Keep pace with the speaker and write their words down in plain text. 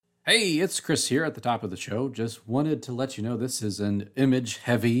Hey, it's Chris here at the top of the show. Just wanted to let you know this is an image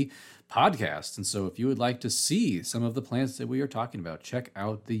heavy podcast. And so if you would like to see some of the plants that we are talking about, check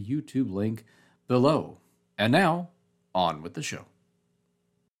out the YouTube link below. And now, on with the show.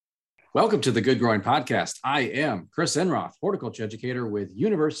 Welcome to the Good Growing Podcast. I am Chris Enroth, horticulture educator with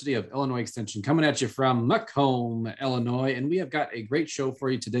University of Illinois Extension, coming at you from Macomb, Illinois. And we have got a great show for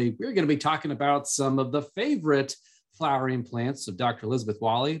you today. We're going to be talking about some of the favorite flowering plants of Dr. Elizabeth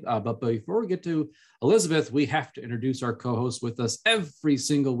Wahle. But before we get to Elizabeth, we have to introduce our co-host with us every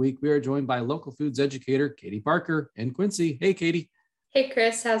single week. We are joined by local foods educator, Katie Parker in Quincy. Hey, Katie. Hey,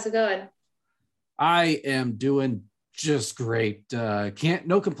 Chris. How's it going? I am doing just great.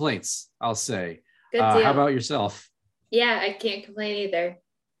 No complaints, I'll say. Good deal. How about yourself? Yeah, I can't complain either.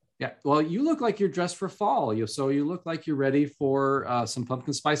 Yeah, well, you look like you're dressed for fall. So you look like you're ready for some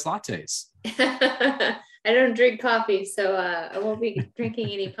pumpkin spice lattes. I don't drink coffee, so I won't be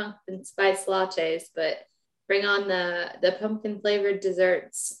drinking any pumpkin spice lattes, but bring on the pumpkin flavored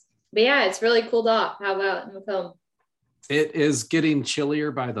desserts. But yeah, it's really cooled off. How about in Macomb? It is getting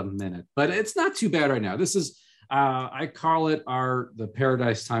chillier by the minute, but it's not too bad right now. This is, I call it the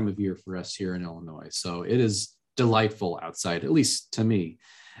paradise time of year for us here in Illinois. So it is delightful outside, at least to me.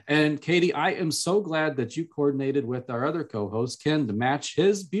 And Katie, I am so glad that you coordinated with our other co-host, Ken, to match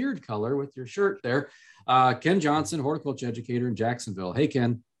his beard color with your shirt there. Ken Johnson, horticulture educator in Jacksonville. Hey,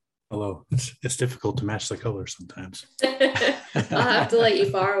 Ken. Hello. It's difficult to match the color sometimes. I'll have to let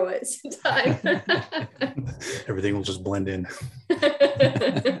you borrow it sometime. Everything will just blend in.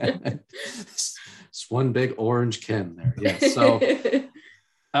 It's one big orange Ken there. Yes.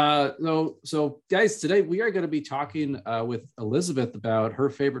 So guys, today we are going to be talking with Elizabeth about her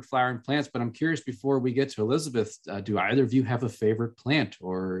favorite flowering plants, but I'm curious, before we get to Elizabeth, do either of you have a favorite plant,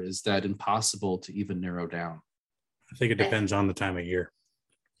 or is that impossible to even narrow down? I think it depends on the time of year.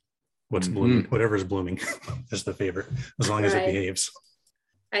 What's blooming, whatever's blooming is the favorite, as long as it behaves.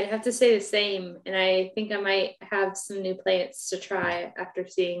 I'd have to say the same. And I think I might have some new plants to try after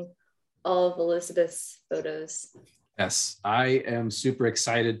seeing all of Elizabeth's photos. Yes, I am super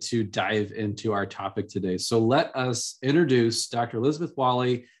excited to dive into our topic today. So let us introduce Dr. Elizabeth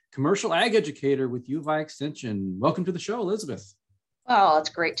Wahle, commercial ag educator with U of I Extension. Welcome to the show, Elizabeth. Well, it's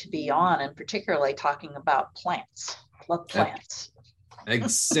great to be on, and particularly talking about plants. Love plants.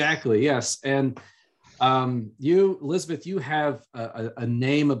 Exactly, yes. And you, Elizabeth, you have a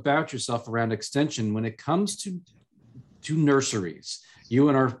name about yourself around Extension when it comes to nurseries. You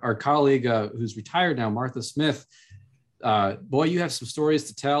and our colleague who's retired now, Martha Smith, boy, you have some stories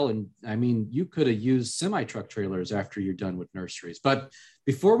to tell. And I mean, you could have used semi-truck trailers after you're done with nurseries. But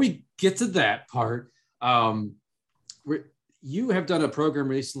before we get to that part, you have done a program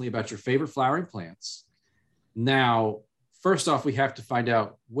recently about your favorite flowering plants. Now, first off, we have to find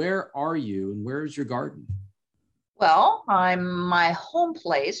out, where are you and where is your garden? Well, my home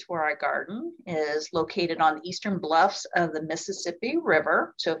place where I garden is located on the eastern bluffs of the Mississippi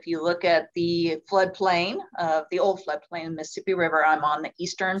River. So if you look at the floodplain of the old floodplain of the Mississippi River, I'm on the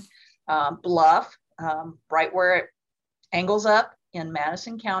eastern bluff, right where it angles up in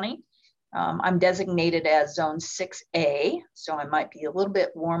Madison County. I'm designated as Zone 6A, so I might be a little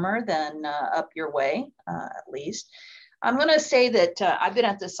bit warmer than up your way, at least. I'm going to say that I've been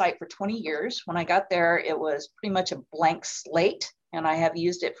at this site for 20 years. When I got there, it was pretty much a blank slate, and I have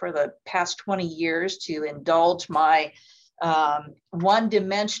used it for the past 20 years to indulge my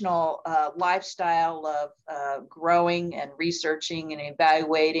one-dimensional lifestyle of growing and researching and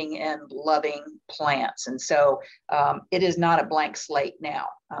evaluating and loving plants. And so it is not a blank slate now.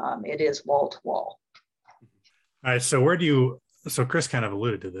 It is wall to wall. All right. So Chris kind of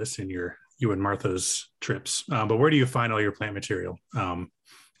alluded to this in you and Martha's trips, but where do you find all your plant material? And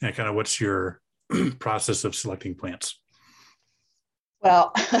kind of what's your process of selecting plants?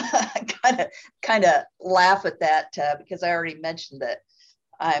 Well, I kind of laugh at that because I already mentioned that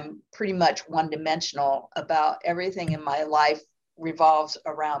I'm pretty much one-dimensional about everything in my life revolves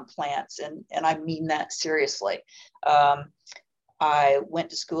around plants, and I mean that seriously. I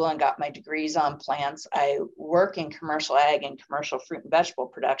went to school and got my degrees on plants. I work in commercial ag and commercial fruit and vegetable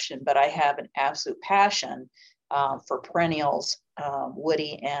production, but I have an absolute passion for perennials,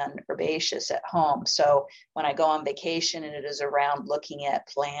 woody and herbaceous at home. So when I go on vacation, and it is around looking at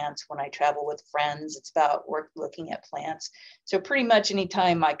plants. When I travel with friends, it's about looking at plants. So pretty much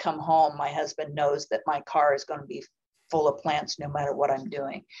anytime I come home, my husband knows that my car is going to be full of plants no matter what I'm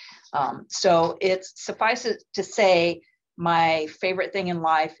doing. So it's suffices to say, my favorite thing in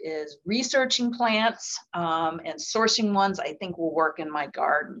life is researching plants and sourcing ones I think will work in my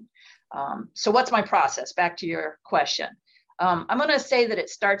garden. So what's my process? Back to your question. I'm going to say that it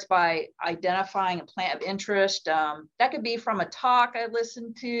starts by identifying a plant of interest. That could be from a talk I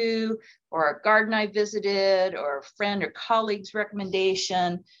listened to, or a garden I visited, or a friend or colleague's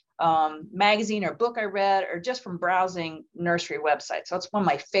recommendation, magazine or book I read, or just from browsing nursery websites. So it's one of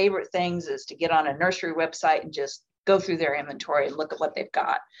my favorite things, is to get on a nursery website and just go through their inventory and look at what they've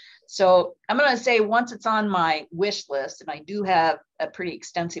got. So I'm going to say once it's on my wish list, and I do have a pretty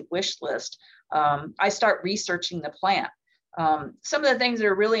extensive wish list, I start researching the plant. Some of the things that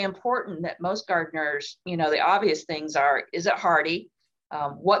are really important that most gardeners, the obvious things are: is it hardy?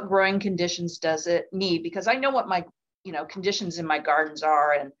 What growing conditions does it need? Because I know what my, conditions in my gardens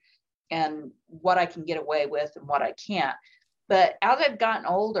are, and what I can get away with and what I can't. But as I've gotten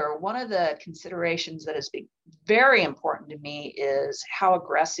older, one of the considerations that has been very important to me is how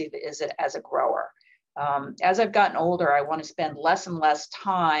aggressive is it as a grower. As I've gotten older, I want to spend less and less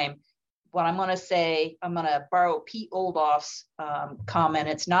time. What I'm going to say, I'm going to borrow Pete Oldoff's comment: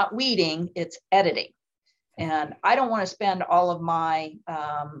 it's not weeding, it's editing. And I don't want to spend all of my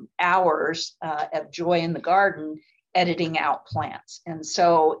hours of joy in the garden editing out plants. And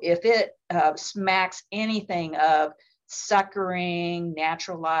so if it smacks anything of suckering,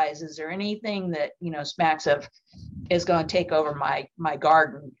 naturalizes, or anything that, smacks of is going to take over my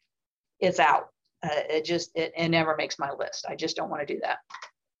garden, it's out. It never makes my list. I just don't want to do that.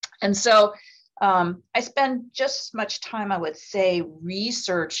 And so I spend just as much time, I would say,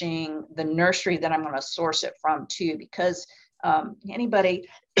 researching the nursery that I'm going to source it from too, because anybody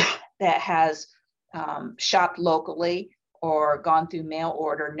that has shopped locally or gone through mail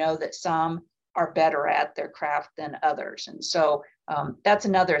order know that some are better at their craft than others. And so that's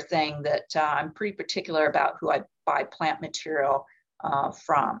another thing that I'm pretty particular about who I buy plant material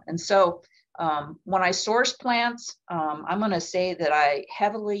from. And so when I source plants, I'm going to say that I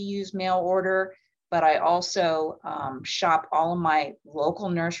heavily use mail order, but I also shop all of my local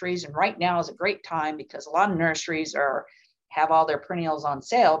nurseries. And right now is a great time because a lot of nurseries have all their perennials on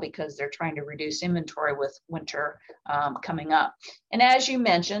sale because they're trying to reduce inventory with winter coming up. And as you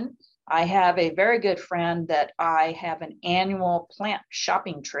mentioned, I have a very good friend that I have an annual plant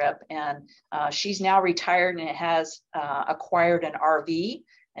shopping trip, and she's now retired and has acquired an RV.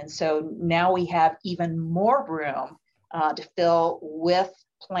 And so now we have even more room to fill with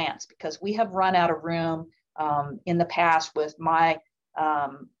plants, because we have run out of room in the past with my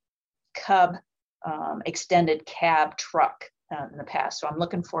extended cab truck in the past. So I'm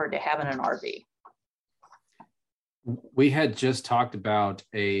looking forward to having an RV. We had just talked about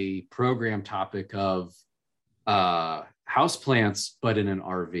a program topic of houseplants, but in an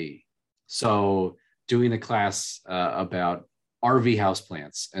RV. So doing a class about RV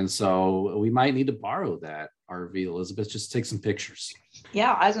houseplants. And so we might need to borrow that RV, Elizabeth, just take some pictures.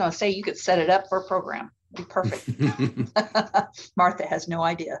 Yeah, I was going to say you could set it up for a program. It'd be perfect. Martha has no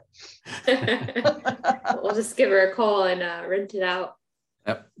idea. We'll just give her a call and rent it out.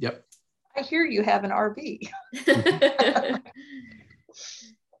 Yep. I hear you have an RV.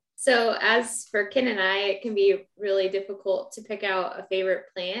 So as for Ken and I, it can be really difficult to pick out a favorite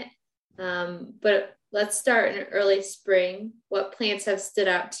plant. But let's start in early spring. What plants have stood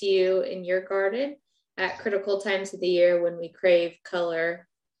out to you in your garden at critical times of the year when we crave color?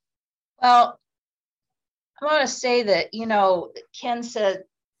 Well, I want to say that, Ken said,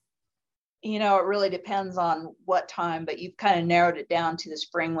 it really depends on what time, but you've kind of narrowed it down to the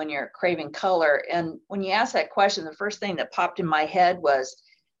spring when you're craving color. And when you asked that question, the first thing that popped in my head was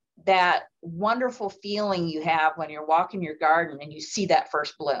that wonderful feeling you have when you're walking your garden and you see that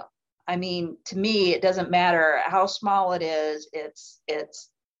first bloom. I mean, to me, it doesn't matter how small it is, it's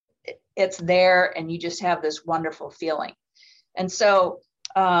there, and you just have this wonderful feeling. And so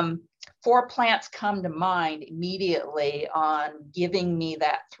 4 plants come to mind immediately on giving me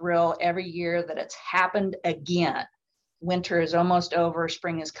that thrill every year that it's happened again. Winter is almost over,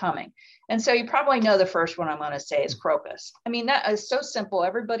 spring is coming. And so you probably know the first one I'm going to say is crocus. I mean, that is so simple.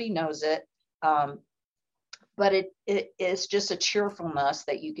 Everybody knows it. But it is just a cheerfulness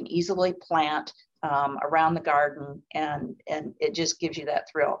that you can easily plant around the garden, and it just gives you that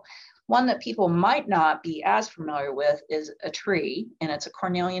thrill. One that people might not be as familiar with is a tree, and it's a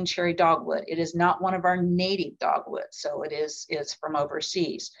Cornelian cherry dogwood. It is not one of our native dogwoods, so it's from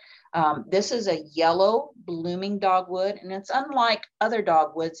overseas. This is a yellow blooming dogwood, and it's unlike other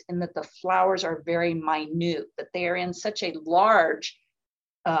dogwoods in that the flowers are very minute, but they are in such a large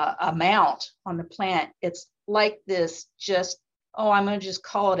amount on the plant. It's like this I'm going to just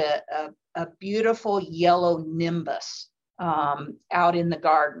call it a beautiful yellow nimbus out in the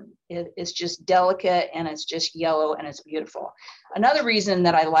garden. It's just delicate and it's just yellow and it's beautiful. Another reason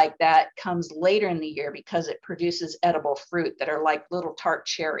that I like that comes later in the year because it produces edible fruit that are like little tart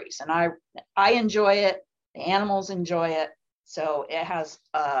cherries. And I enjoy it. The animals enjoy it. So it has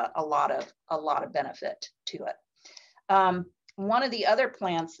a lot of benefit to it. One of the other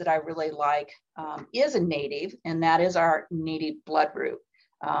plants that I really like is a native, and that is our native bloodroot,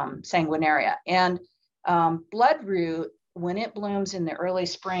 sanguinaria. And bloodroot, when it blooms in the early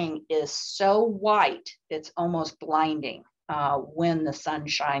spring, is so white, it's almost blinding when the sun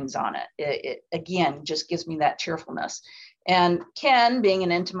shines on it. It again, just gives me that cheerfulness. And Ken, being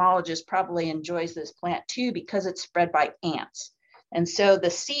an entomologist, probably enjoys this plant too because it's spread by ants. And so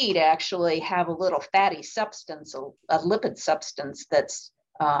the seed actually have a little fatty substance, a lipid substance that's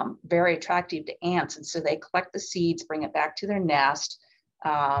very attractive to ants. And so they collect the seeds, bring it back to their nest.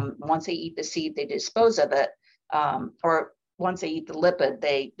 Once they eat the seed, they dispose of it. Or once they eat the lipid,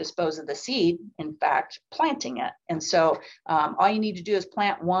 they dispose of the seed, in fact, planting it. And so all you need to do is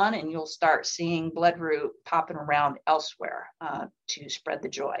plant one and you'll start seeing bloodroot popping around elsewhere to spread the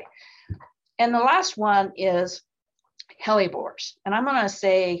joy. And the last one is hellebores. And I'm going to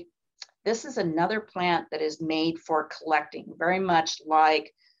say this is another plant that is made for collecting, very much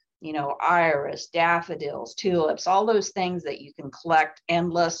like, iris, daffodils, tulips, all those things that you can collect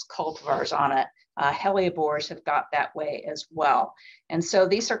endless cultivars on it. Hellebores have got that way as well. And so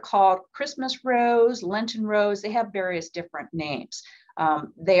these are called Christmas rose, Lenten rose. They have various different names.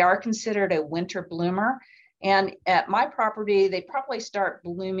 They are considered a winter bloomer. And at my property, they probably start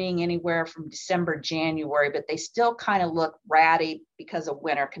blooming anywhere from December, January, but they still kind of look ratty because of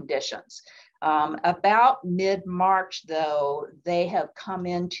winter conditions. About mid-March, though, they have come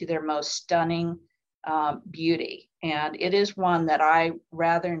into their most stunning beauty. And it is one that I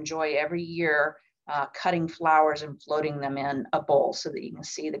rather enjoy every year, cutting flowers and floating them in a bowl so that you can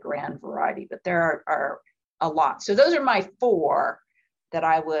see the grand variety. But there are a lot. So those are my 4 that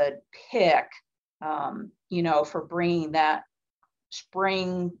I would pick, for bringing that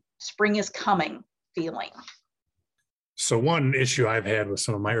spring is coming feeling. So one issue I've had with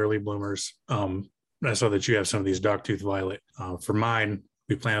some of my early bloomers, I saw that you have some of these dogtooth violet. For mine,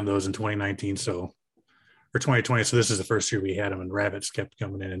 we planted those in 2019, or 2020. So this is the first year we had them, and rabbits kept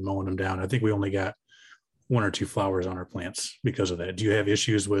coming in and mowing them down. I think we only got 1 or 2 flowers on our plants because of that. Do you have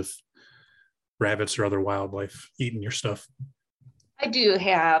issues with rabbits or other wildlife eating your stuff? I do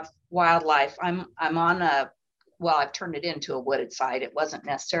have wildlife. I'm on I've turned it into a wooded site. It wasn't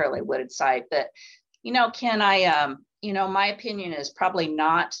necessarily a wooded site, but Ken, my opinion is probably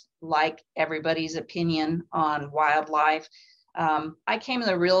not like everybody's opinion on wildlife. I came to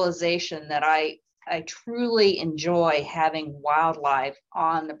the realization that I truly enjoy having wildlife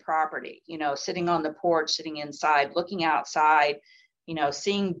on the property, sitting on the porch, sitting inside, looking outside,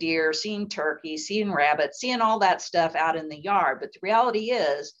 seeing deer, seeing turkeys, seeing rabbits, seeing all that stuff out in the yard. But the reality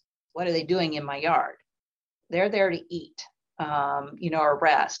is, what are they doing in my yard? They're there to eat, or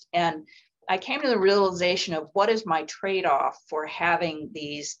rest. And I came to the realization of what is my trade-off for having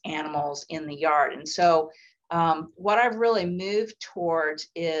these animals in the yard. And so what I've really moved towards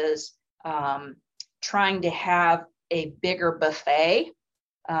is trying to have a bigger buffet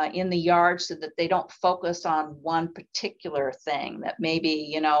in the yard so that they don't focus on one particular thing. That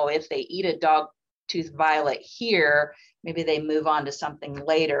maybe, if they eat a dogtooth violet here, maybe they move on to something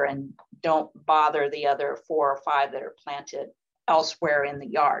later and don't bother the other 4 or 5 that are planted elsewhere in the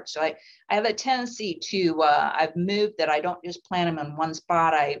yard. So I have a tendency to, I've moved that I don't just plant them in one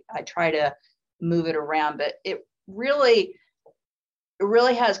spot. I try to move it around, but it really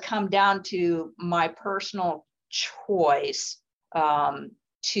has come down to my personal choice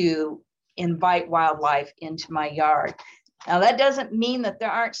to invite wildlife into my yard. Now, that doesn't mean that there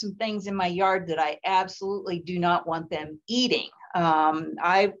aren't some things in my yard that I absolutely do not want them eating.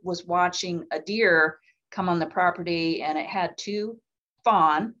 I was watching a deer come on the property, and it had 2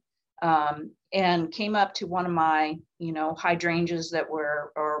 fawn, and came up to one of my, hydrangeas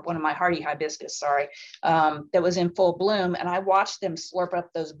or one of my hardy hibiscus, that was in full bloom. And I watched them slurp up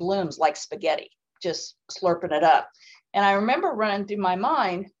those blooms like spaghetti, just slurping it up. And I remember running through my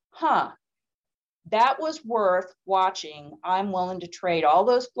mind, that was worth watching. I'm willing to trade all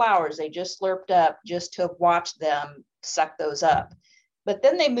those flowers they just slurped up just to watch them suck those up. But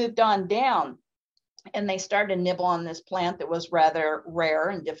then they moved on down and they started to nibble on this plant that was rather rare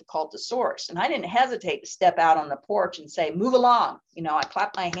and difficult to source. And I didn't hesitate to step out on the porch and say, move along. I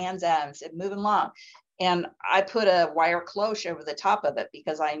clapped my hands at it and said, move along. And I put a wire cloche over the top of it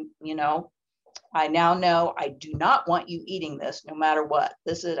because I now know I do not want you eating this no matter what.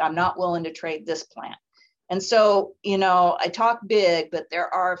 I'm not willing to trade this plant. And so, I talk big, but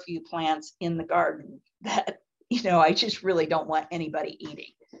there are a few plants in the garden that, I just really don't want anybody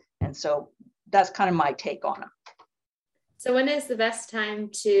eating. And so that's kind of my take on them. So when is the best time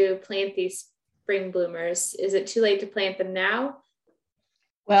to plant these spring bloomers? Is it too late to plant them now?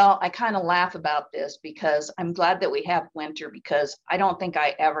 Well, I kind of laugh about this because I'm glad that we have winter, because I don't think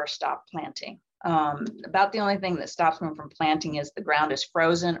I ever stop planting. About the only thing that stops me from planting is the ground is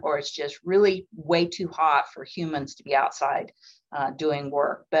frozen, or it's just really way too hot for humans to be outside doing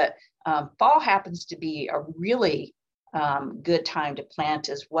work. But fall happens to be a really good time to plant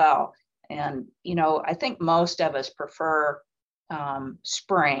as well. And, I think most of us prefer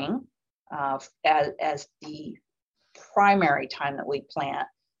spring as the primary time that we plant.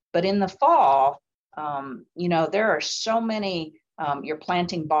 But in the fall, there are so many, you're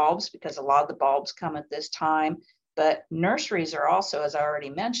planting bulbs because a lot of the bulbs come at this time. But nurseries are also, as I already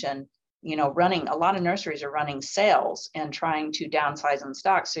mentioned, a lot of nurseries are running sales and trying to downsize in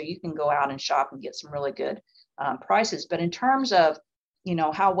stock. So you can go out and shop and get some really good prices. But in terms of,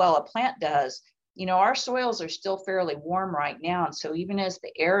 how well a plant does, our soils are still fairly warm right now. And so even as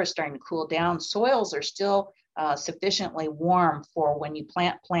the air is starting to cool down, soils are still sufficiently warm for when you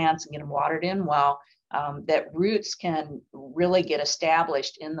plant plants and get them watered in well, that roots can really get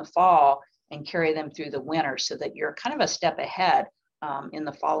established in the fall and carry them through the winter, so that you're kind of a step ahead in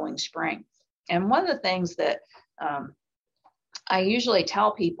the following spring. And one of the things that I usually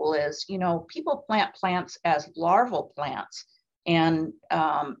tell people is, people plant plants as larval plants. And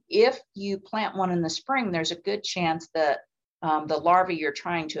if you plant one in the spring, there's a good chance that the larvae you're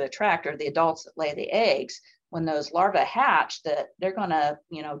trying to attract, or the adults that lay the eggs, when those larvae hatch, that they're going to,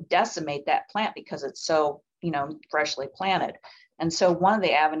 decimate that plant because it's so, freshly planted. And so one of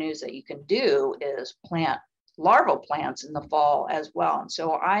the avenues that you can do is plant larval plants in the fall as well. And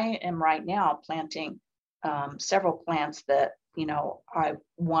so I am right now planting several plants that, I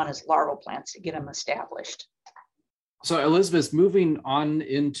want as larval plants to get them established. So Elizabeth, moving on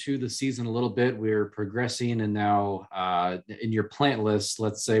into the season a little bit, we're progressing, and now in your plant list,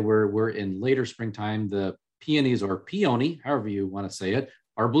 let's say we're in later springtime, the peonies, or peony, however you want to say it,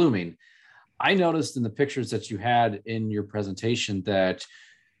 are blooming. I noticed in the pictures that you had in your presentation that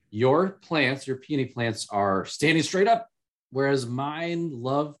your plants, your peony plants, are standing straight up, whereas mine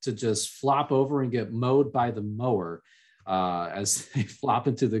love to just flop over and get mowed by the mower as they flop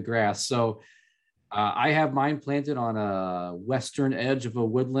into the grass. So I have mine planted on a western edge of a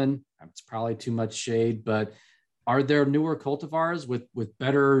woodland. It's probably too much shade, but are there newer cultivars with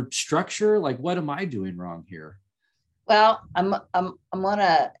better structure? Like, what am I doing wrong here? Well, I'm going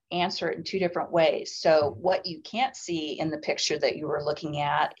to answer it in two different ways. So what you can't see in the picture that you were looking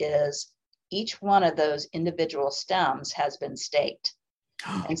at is each one of those individual stems has been staked.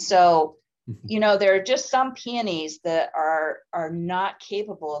 And so, there are just some peonies that are not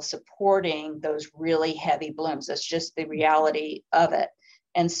capable of supporting those really heavy blooms. That's just the reality of it.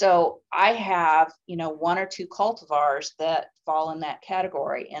 And so I have, one or two cultivars that fall in that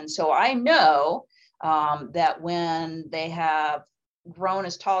category. And so I know that when they have grown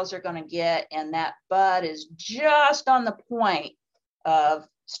as tall as they're going to get, and that bud is just on the point of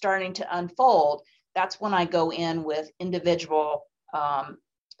starting to unfold, that's when I go in with individual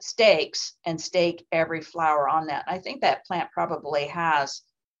stakes and stake every flower on that. I think that plant probably has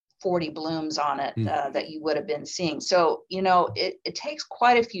 40 blooms on it that you would have been seeing. So, it takes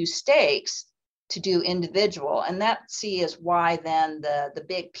quite a few stakes to do individual. And that is why then the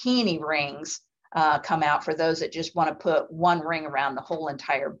big peony rings come out for those that just want to put one ring around the whole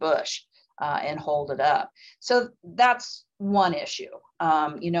entire bush and hold it up. So that's one issue.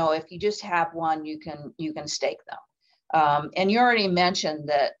 If you just have one, you can stake them. And you already mentioned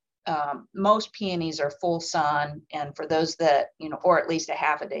that most peonies are full sun, and for those that, or at least a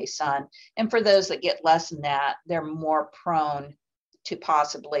half a day sun. And for those that get less than that, they're more prone to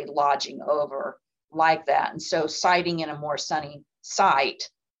possibly lodging over like that. And so siting in a more sunny site,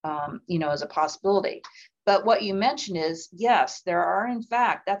 is a possibility. But what you mentioned is, yes, there are, in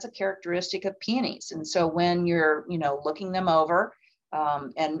fact, that's a characteristic of peonies. And so when you're, looking them over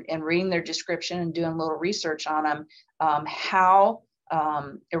and reading their description and doing a little research on them, how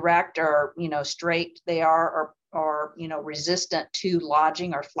erect or, straight they are, or resistant to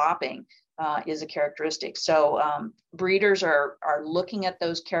lodging or flopping is a characteristic. So breeders are looking at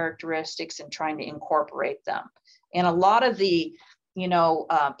those characteristics and trying to incorporate them. And a lot of the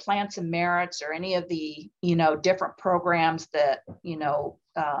plants and merits, or any of the, different programs that,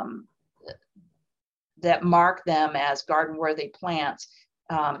 that mark them as garden worthy plants,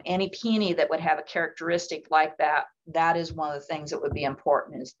 any peony that would have a characteristic like that, that is one of the things that would be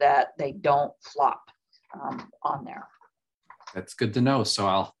important, is that they don't flop. on there. That's good to know.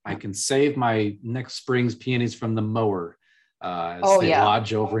 So I can save my next spring's peonies from the mower as they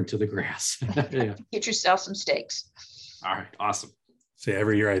lodge over into the grass. Yeah. Get yourself some stakes. All right, awesome. So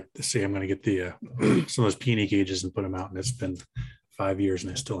every year I say I'm going to get the some of those peony cages and put them out, and it's been 5 years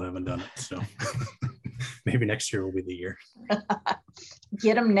and I still haven't done it. So maybe next year will be the year.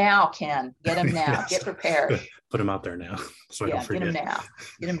 Get them now, Ken. Get them now. Yes. Get prepared. Put them out there now, so I don't forget. Get them now.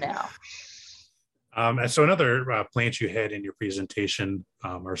 Get them now. And so another plant you had in your presentation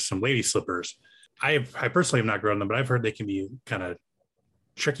are some lady slippers. I personally have not grown them, but I've heard they can be kind of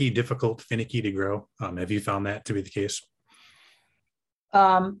tricky, difficult, finicky to grow. Have you found that to be the case?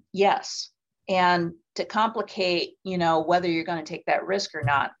 Yes. And to complicate, whether you're going to take that risk or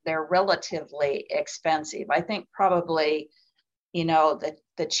not, they're relatively expensive. I think probably,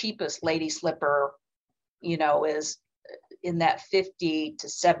 the cheapest lady slipper, is in that $50 to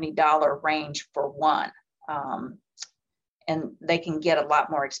 $70 range for one. And they can get a lot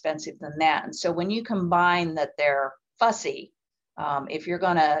more expensive than that. And so when you combine that they're fussy, if you're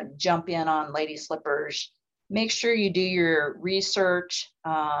going to jump in on lady slippers, make sure you do your research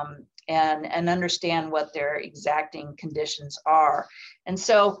and understand what their exacting conditions are. And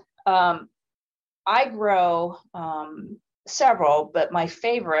so I grow several, but my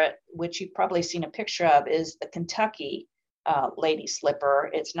favorite, which you've probably seen a picture of, is the Kentucky lady slipper.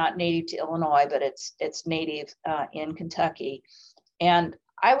 It's not native to Illinois, but it's native in Kentucky. And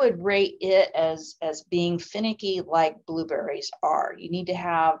I would rate it as being finicky like blueberries are. You need to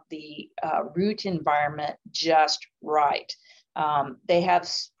have the root environment just right. They have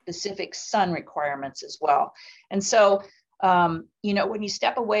specific sun requirements as well. And so, when you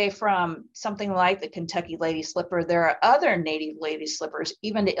step away from something like the Kentucky lady slipper, there are other native lady slippers,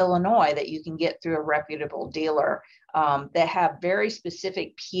 even to Illinois, that you can get through a reputable dealer that have very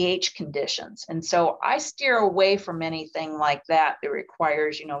specific pH conditions. And so I steer away from anything like that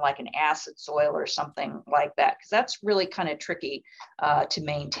requires, like an acid soil or something like that, because that's really kind of tricky to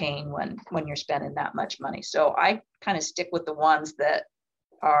maintain when you're spending that much money. So I kind of stick with the ones that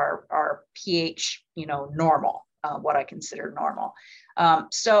are pH, normal, what I consider normal.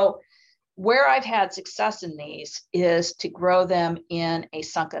 So where I've had success in these is to grow them in a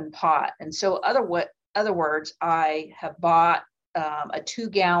sunken pot. And so other words, I have bought a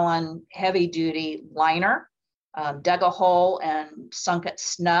 2-gallon heavy duty liner, dug a hole and sunk it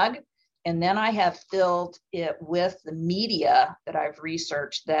snug. And then I have filled it with the media that I've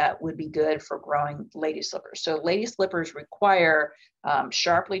researched that would be good for growing lady slippers. So lady slippers require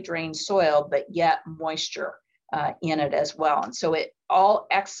sharply drained soil, but yet moisture in it as well. And so all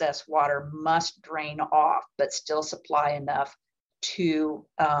excess water must drain off, but still supply enough to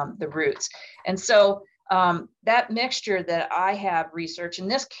the roots. And so that mixture that I have researched, and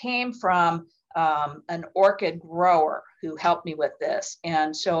this came from an orchid grower who helped me with this.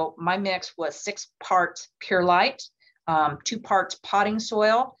 And so my mix was 6 parts Pure Light, 2 parts potting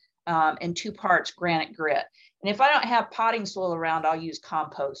soil, and 2 parts granite grit. And if I don't have potting soil around, I'll use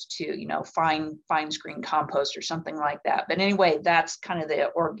compost too, fine screen compost or something like that. But anyway, that's kind of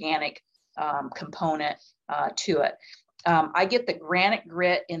the organic component to it. I get the granite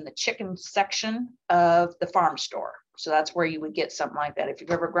grit in the chicken section of the farm store. So that's where you would get something like that. If you've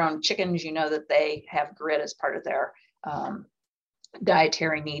ever grown chickens, you know that they have grit as part of their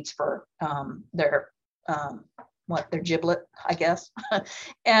dietary needs for their giblet, I guess.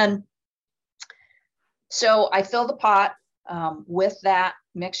 And so I fill the pot with that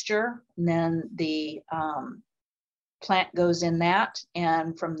mixture, and then the plant goes in that.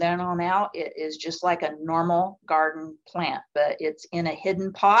 And from then on out, it is just like a normal garden plant, but it's in a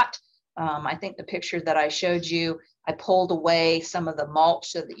hidden pot. I think the picture that I showed you, I pulled away some of the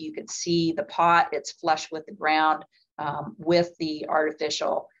mulch so that you could see the pot. It's flush with the ground with the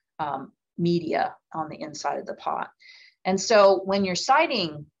artificial media on the inside of the pot. And so when you're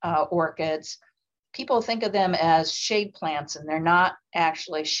siting orchids, people think of them as shade plants, and they're not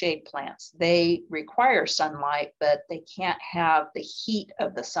actually shade plants. They require sunlight, but they can't have the heat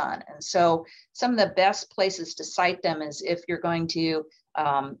of the sun. And so some of the best places to site them is if you're going to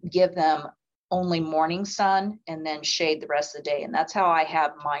give them only morning sun and then shade the rest of the day. And that's how I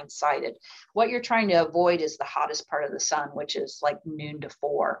have mine sited. What you're trying to avoid is the hottest part of the sun, which is like noon to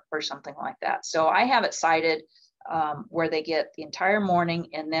 4 or something like that. So I have it sited where they get the entire morning,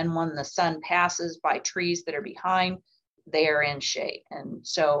 and then when the sun passes by trees that are behind, they are in shade. And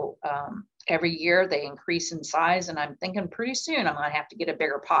so every year they increase in size, and I'm thinking pretty soon I'm going to have to get a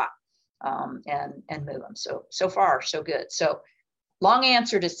bigger pot and move them. So far so good. So long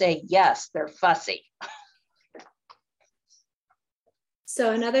answer to say yes, they're fussy.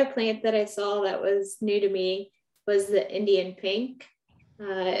 So another plant that I saw that was new to me was the Indian pink.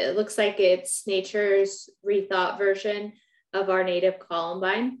 It looks like it's nature's rethought version of our native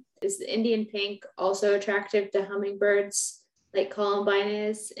columbine. Is the Indian pink also attractive to hummingbirds like columbine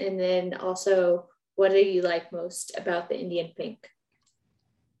is? And then also, what do you like most about the Indian pink?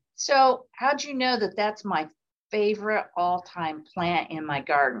 So how'd you know that that's my favorite all-time plant in my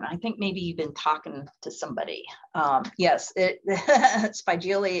garden? I think maybe you've been talking to somebody. Yes,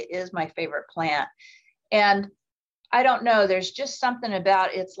 Spigelia is my favorite plant. And I don't know, there's just something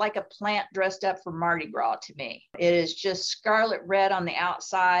about it's like a plant dressed up for Mardi Gras to me. It is just scarlet red on the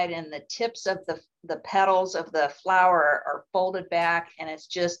outside, and the tips of the petals of the flower are folded back, and it's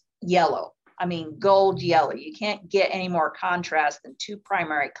just yellow. I mean, gold yellow. You can't get any more contrast than two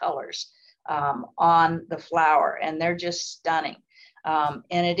primary colors on the flower, and they're just stunning. And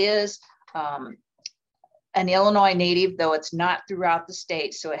it is an Illinois native, though it's not throughout the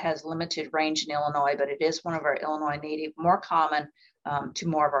state, so it has limited range in Illinois, but it is one of our Illinois native, more common to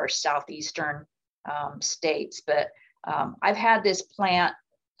more of our southeastern states. But I've had this plant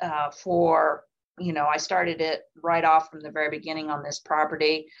for, I started it right off from the very beginning on this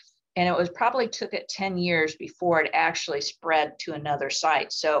property, and it was probably took it 10 years before it actually spread to another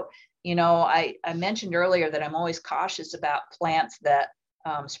site. So, I mentioned earlier that I'm always cautious about plants that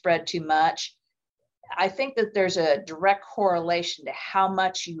spread too much. I think that there's a direct correlation to how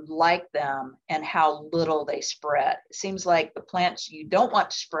much you like them and how little they spread. It seems like the plants you don't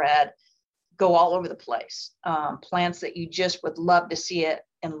want to spread go all over the place. Plants that you just would love to see it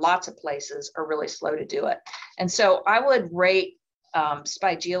in lots of places are really slow to do it. And so I would rate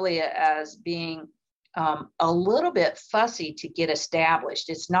Spigelia as being a little bit fussy to get established.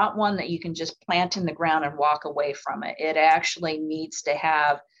 It's not one that you can just plant in the ground and walk away from it. It actually needs to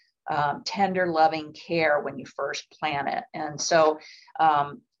have tender, loving care when you first plant it. And so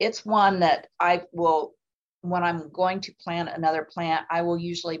it's one that I will, when I'm going to plant another plant, I will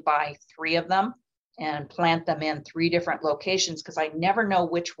usually buy 3 of them and plant them in 3 different locations because I never know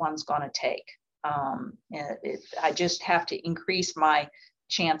which one's going to take. I just have to increase my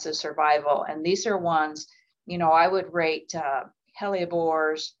chance of survival. And these are ones, I would rate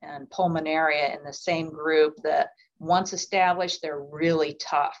hellebores and pulmonaria in the same group that once established, they're really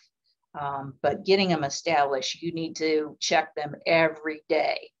tough. But getting them established, you need to check them every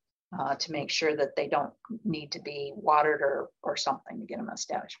day to make sure that they don't need to be watered or something to get them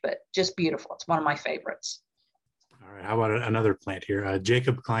established. But just beautiful. It's one of my favorites. All right. How about another plant here?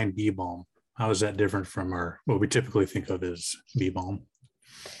 Jacob Klein bee balm. How is that different from what we typically think of as bee balm?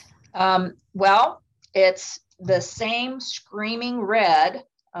 Well, it's the same screaming red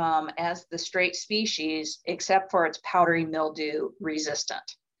as the straight species, except for it's powdery mildew resistant.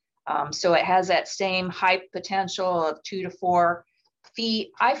 So it has that same height potential of 2 to 4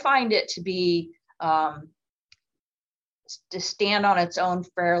 feet. I find it to be to stand on its own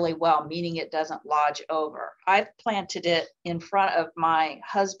fairly well, meaning it doesn't lodge over. I've planted it in front of my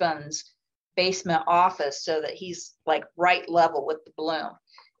husband's basement office so that he's like right level with the bloom.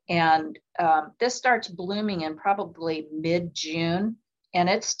 And this starts blooming in probably mid-June. And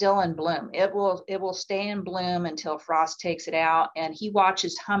it's still in bloom. It will stay in bloom until frost takes it out. And he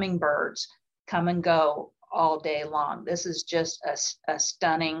watches hummingbirds come and go all day long. This is just a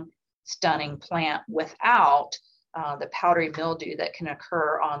stunning, stunning plant without the powdery mildew that can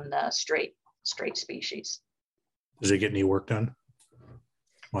occur on the straight species. Does it get any work done?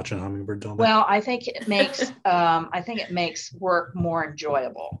 Watching hummingbirds all day? Well, I think it makes work more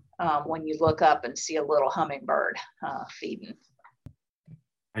enjoyable when you look up and see a little hummingbird feeding.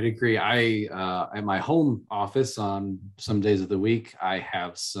 I'd agree. At my home office on some days of the week, I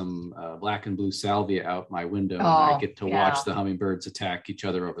have some black and blue salvia out my window, and I get to watch the hummingbirds attack each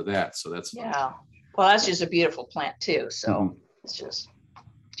other over that. So that's fun. Yeah. Well, that's just a beautiful plant too. So It's just,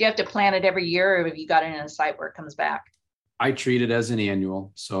 do you have to plant it every year, or have you got it in a site where it comes back? I treat it as an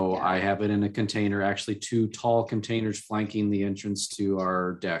annual. So I have it in a container, actually 2 tall containers flanking the entrance to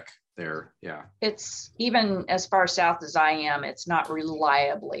our deck there. Yeah. It's even as far south as I am, it's not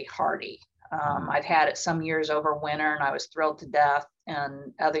reliably hardy. I've had it some years over winter and I was thrilled to death,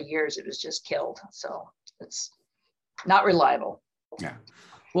 and other years it was just killed. So it's not reliable. Yeah.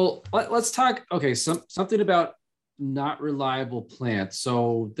 Well, let's talk. Okay. Something about not reliable plants.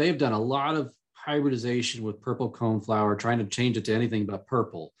 So they've done a lot of hybridization with purple coneflower, trying to change it to anything but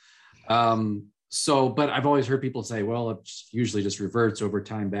purple. But I've always heard people say, well, it usually just reverts over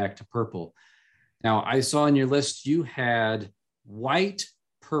time back to purple. Now, I saw on your list, you had white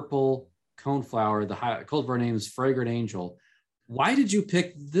purple coneflower. The cultivar name is Fragrant Angel. Why did you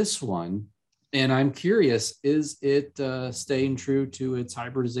pick this one And I'm curious, is it staying true to its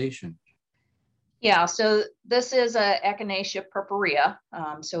hybridization? Yeah, so this is a Echinacea purpurea.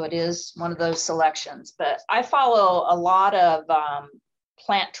 So it is one of those selections, but I follow a lot of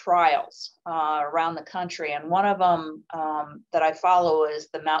plant trials around the country. And one of them that I follow is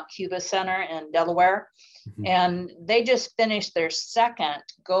the Mount Cuba Center in Delaware. Mm-hmm. And they just finished their second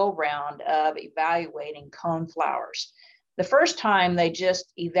go round of evaluating coneflowers. The first time they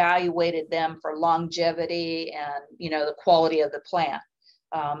just evaluated them for longevity and, the quality of the plant.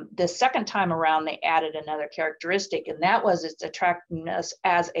 The second time around, they added another characteristic, and that was its attractiveness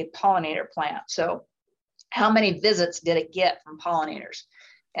as a pollinator plant. So how many visits did it get from pollinators?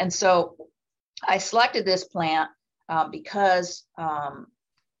 And so I selected this plant because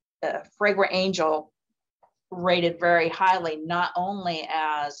Fragrant Angel rated very highly, not only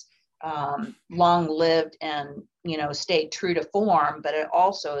as long-lived and, stayed true to form, but it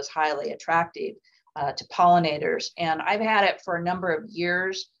also is highly attractive to pollinators. And I've had it for a number of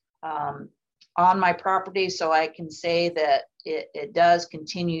years on my property, so I can say that it does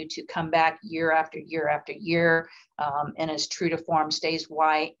continue to come back year after year after year, and is true to form, stays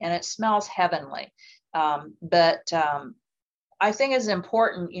white, and it smells heavenly. But I think it's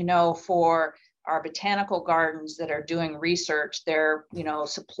important, for our botanical gardens that are doing research, they're,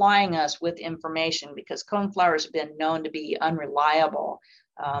 supplying us with information, because coneflowers have been known to be unreliable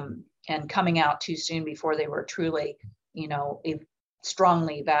and coming out too soon before they were truly,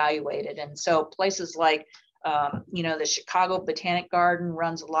 strongly evaluated. And so places like, the Chicago Botanic Garden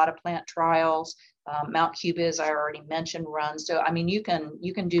runs a lot of plant trials. Mount Cuba, as I already mentioned, runs. So, I mean, you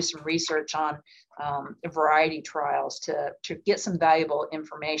can do some research on variety trials to get some valuable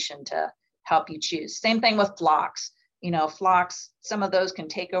information to help you choose. Same thing with phlox. Phlox, some of those can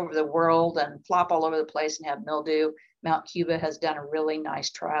take over the world and flop all over the place and have mildew. Mount Cuba has done a really nice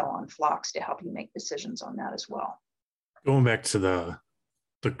trial on phlox to help you make decisions on that as well. Going back to the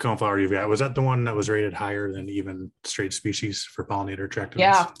coneflower you've got, was that the one that was rated higher than even straight species for pollinator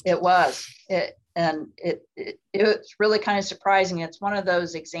attractiveness? Yeah, it was. It's really kind of surprising. It's one of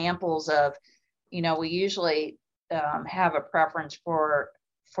those examples of, we usually have a preference for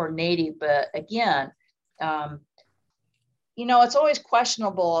native, but again, it's always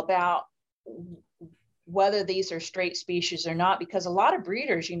questionable about whether these are straight species or not, because a lot of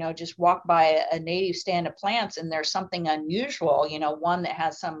breeders, just walk by a native stand of plants and there's something unusual, one that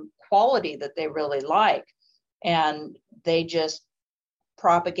has some quality that they really like, and they just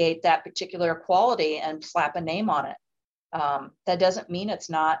propagate that particular quality and slap a name on it. That doesn't mean it's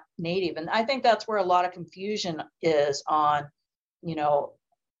not native. And I think that's where a lot of confusion is on,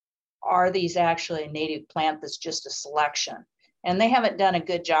 are these actually a native plant that's just a selection? And they haven't done a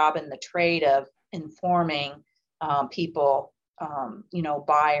good job in the trade of informing people,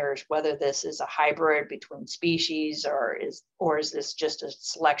 buyers, whether this is a hybrid between species or is this just a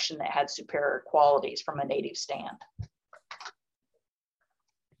selection that had superior qualities from a native stand.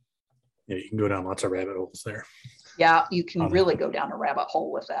 Yeah, you can go down lots of rabbit holes there. Yeah, you can really go down a rabbit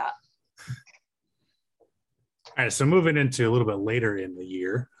hole with that. All right, so moving into a little bit later in the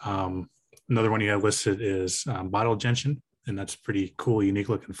year, another one you have listed is bottle gentian, and that's pretty cool, unique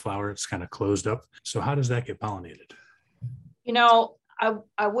looking flower. It's kind of closed up. So how does that get pollinated?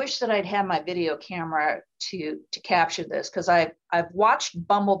 I wish that I'd had my video camera to capture this, because I've watched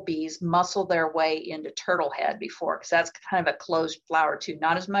bumblebees muscle their way into turtlehead before, because that's kind of a closed flower too,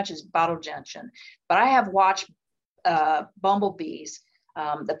 not as much as bottle gentian, but I have watched bumblebees.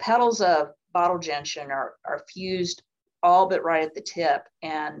 The petals of bottle gentian are fused all but right at the tip,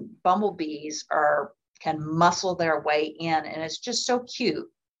 and bumblebees can muscle their way in, and it's just so cute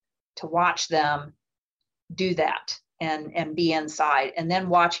to watch them do that and be inside, and then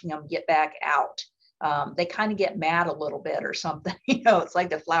watching them get back out. They kind of get mad a little bit or something. It's like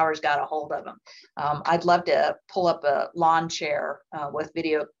the flowers got a hold of them. I'd love to pull up a lawn chair with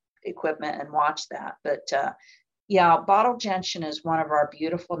video equipment and watch that. But yeah, bottle gentian is one of our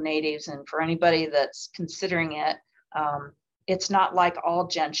beautiful natives. And for anybody that's considering it, it's not like all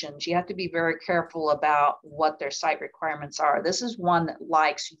gentians. You have to be very careful about what their site requirements are. This is one that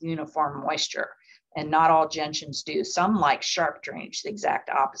likes uniform moisture, and not all gentians do. Some like sharp drainage, the exact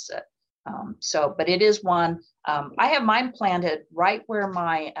opposite. But it is one. I have mine planted right where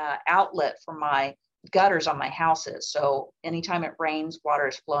my outlet for my gutters on my house is. So anytime it rains, water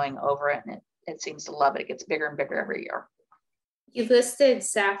is flowing over it, and it seems to love it. It gets bigger and bigger every year. You've listed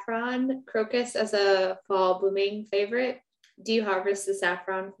saffron crocus as a fall blooming favorite. Do you harvest the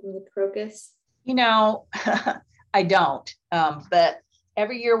saffron from the crocus? I don't. But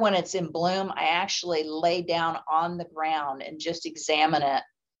every year when it's in bloom, I actually lay down on the ground and just examine it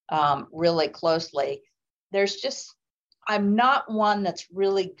really closely. I'm not one that's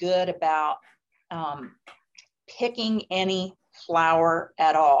really good about picking any flower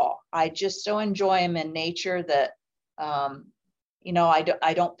at all. I just so enjoy them in nature that,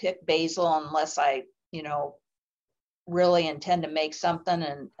 I don't pick basil unless I, really intend to make something.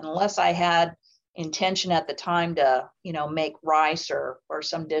 And unless I had intention at the time to, make rice or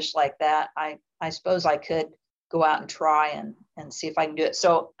some dish like that, I suppose I could go out and try and see if I can do it.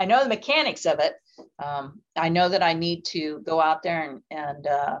 So I know the mechanics of it. I know that I need to go out there and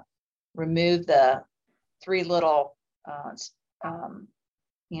remove the 3 little,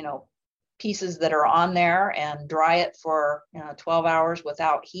 pieces that are on there and dry it for 12 hours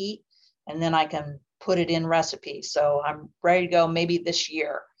without heat. And then I can put it in recipes. So I'm ready to go. Maybe this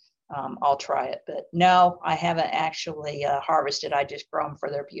year I'll try it, but no, I haven't actually harvested. I just grow them for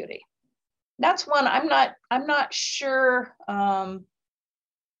their beauty. That's one I'm not sure. I'd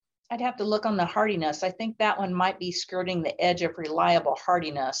have to look on the hardiness. I think that one might be skirting the edge of reliable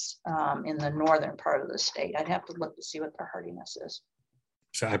hardiness in the northern part of the state. I'd have to look to see what the hardiness is.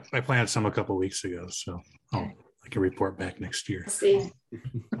 So I planted some a couple of weeks ago, so I can report back next year. See.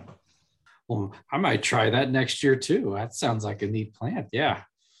 Well, I might try that next year too. That sounds like a neat plant. Yeah.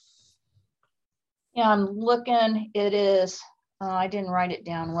 Yeah, I'm looking. It is. I didn't write it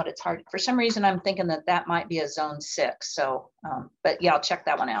down what it's hard. For some reason, I'm thinking that might be a zone 6. So, but yeah, I'll check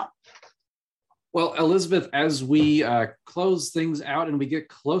that one out. Well, Elizabeth, as we close things out and we get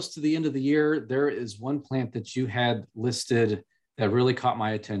close to the end of the year, there is one plant that you had listed that really caught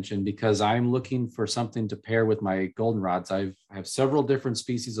my attention because I'm looking for something to pair with my goldenrods. I have several different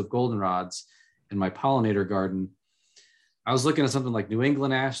species of goldenrods in my pollinator garden. I was looking at something like New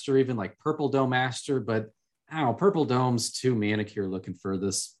England aster, even like purple dome aster, but purple dome's too manicure looking for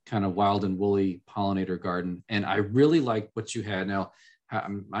this kind of wild and woolly pollinator garden. And I really like what you had. Now, I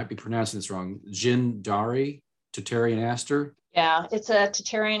might be pronouncing this wrong. Jindari, Tutarian aster. Yeah, it's a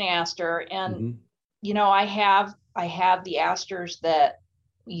Tutarian aster. And, I have the asters that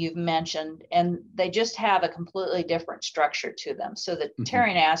you've mentioned, and they just have a completely different structure to them. So the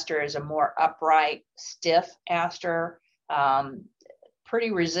Tutarian aster is a more upright, stiff aster,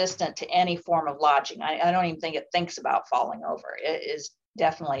 pretty resistant to any form of lodging. I don't even think it thinks about falling over. It is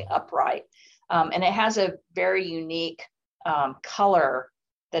definitely upright. And it has a very unique color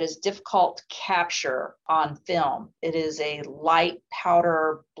that is difficult to capture on film. It is a light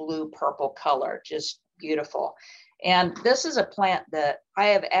powder blue purple color, just beautiful. And this is a plant that I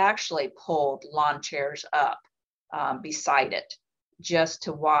have actually pulled lawn chairs up beside it just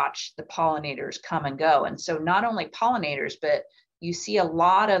to watch the pollinators come and go. And so not only pollinators, but you see a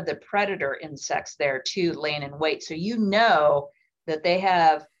lot of the predator insects there too, laying in wait. So that they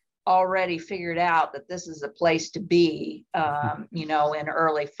have already figured out that this is the place to be, in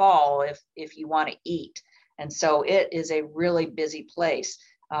early fall if you want to eat. And so it is a really busy place.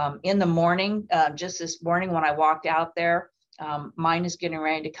 In the morning, just this morning when I walked out there, mine is getting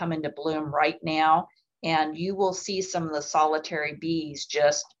ready to come into bloom right now. And you will see some of the solitary bees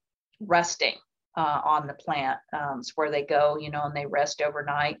just resting on the plant. It's where they go, and they rest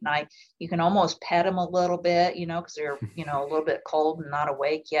overnight. And you can almost pet them a little bit, because they're, a little bit cold and not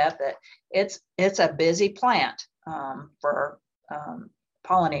awake yet. But it's a busy plant for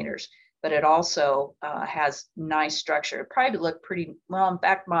pollinators. But it also has nice structure. It probably look pretty well. In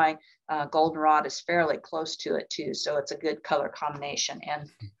fact, my goldenrod is fairly close to it too. So it's a good color combination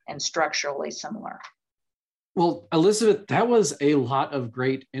and structurally similar. Well, Elizabeth, that was a lot of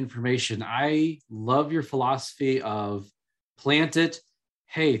great information. I love your philosophy of plant it.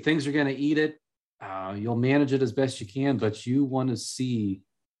 Hey, things are going to eat it. You'll manage it as best you can, but you want to see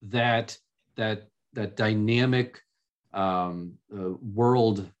that dynamic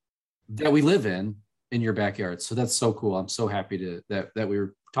world that we live in your backyard. So that's so cool. I'm so happy that we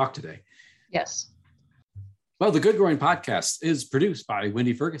were talked today. Yes. Well, the Good Growing Podcast is produced by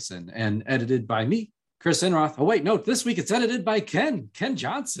Wendy Ferguson and edited by me, Chris Enroth. Oh, wait, no, this week it's edited by Ken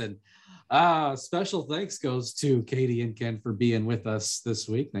Johnson. Special thanks goes to Katie and Ken for being with us this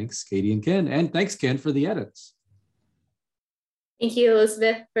week. Thanks, Katie and Ken. And thanks, Ken, for the edits. Thank you,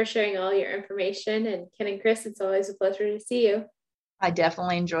 Elizabeth, for sharing all your information. And Ken and Chris, it's always a pleasure to see you. I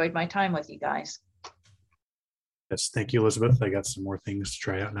definitely enjoyed my time with you guys. Yes, thank you, Elizabeth. I got some more things to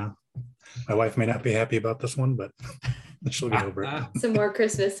try out now. My wife may not be happy about this one, but she'll get over it. Some more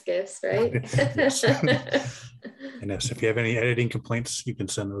Christmas gifts, right? Yes. And yes, if you have any editing complaints, you can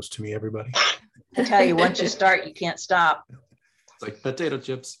send those to me, everybody. I tell you, once you start, you can't stop. It's like potato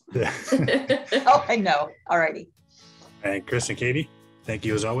chips. Oh, I know. All righty. And Chris and Katie, thank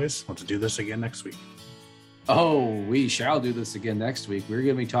you as always. Want to do this again next week. Oh, we shall do this again next week. We're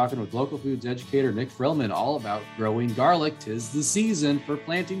going to be talking with local foods educator Nick Frillman all about growing garlic. 'Tis the season for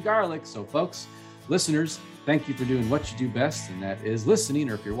planting garlic. So folks, listeners, thank you for doing what you do best, and that is listening,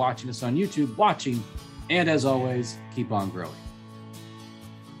 or if you're watching us on YouTube, watching. And as always, keep on growing.